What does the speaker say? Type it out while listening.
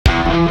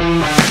We're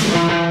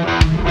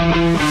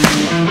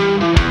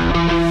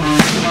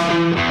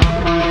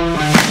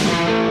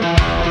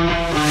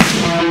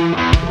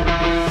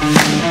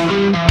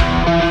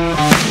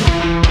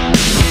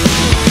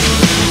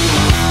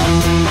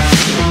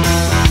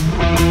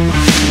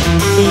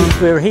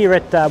here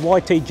at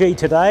YTG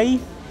today.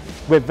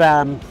 We've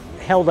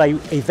held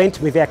an event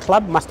with our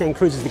club, Mustang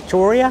Cruisers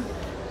Victoria,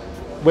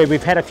 where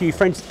we've had a few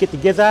friends get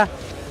together.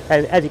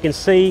 As you can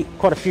see,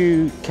 quite a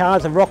few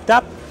cars have rocked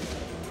up.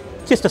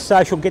 Just a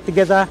social get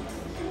together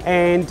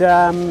and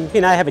you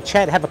know, have a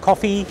chat, have a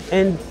coffee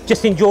and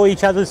just enjoy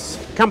each other's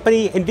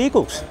company and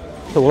vehicles.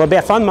 It's all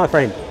about fun, my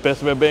friend.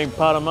 Best about being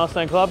part of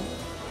Mustang Club,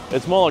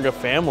 it's more like a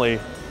family.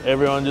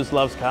 Everyone just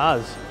loves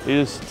cars.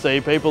 You just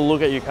see people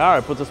look at your car,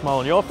 it puts a smile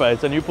on your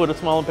face and you put a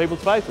smile on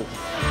people's faces.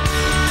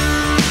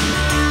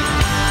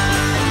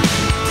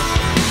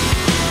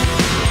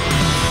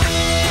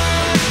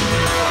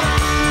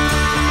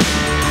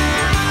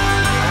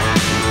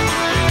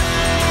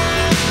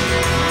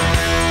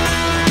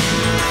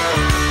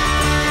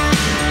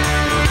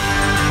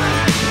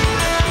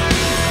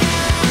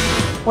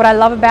 What I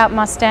love about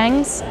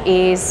Mustangs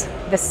is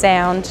the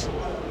sound,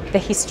 the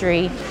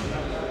history,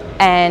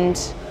 and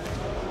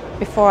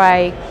before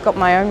I got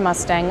my own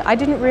Mustang, I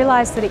didn't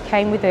realise that it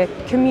came with a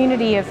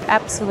community of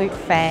absolute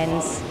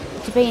fans.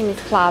 To be in this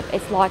club,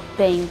 it's like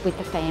being with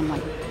the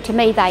family. To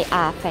me, they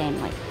are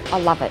family. I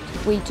love it.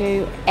 We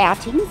do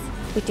outings.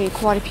 We do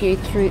quite a few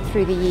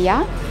through the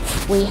year.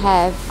 We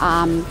have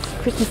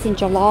Christmas in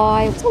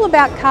July. It's all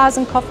about cars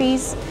and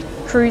coffees,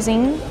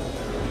 cruising,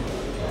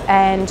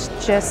 and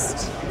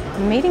just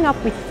meeting up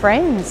with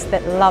friends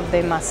that love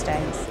their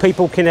Mustangs.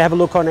 People can have a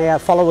look on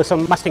follow us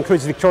on Mustang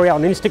Cruisers Victoria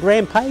on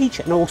Instagram page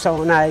and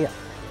also on our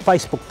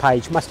Facebook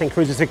page, Mustang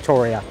Cruisers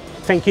Victoria.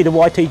 Thank you to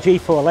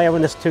YTG for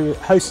allowing us to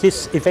host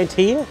this event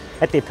here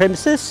at their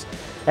premises.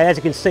 And as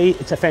you can see,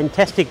 it's a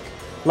fantastic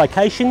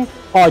location,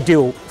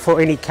 ideal for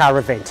any car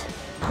event.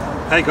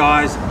 Hey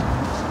guys,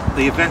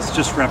 the event's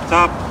just wrapped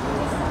up.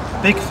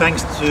 Big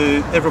thanks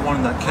to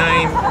everyone that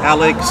came,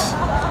 Alex,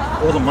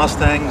 all the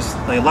Mustangs,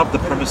 they love the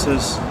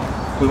premises.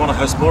 We want to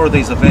host more of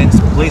these events.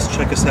 Please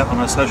check us out on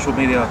our social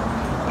media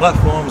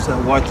platforms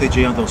at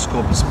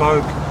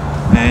YTG_bespoke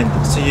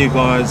and see you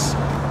guys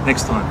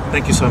next time.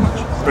 Thank you so much.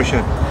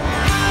 Appreciate it.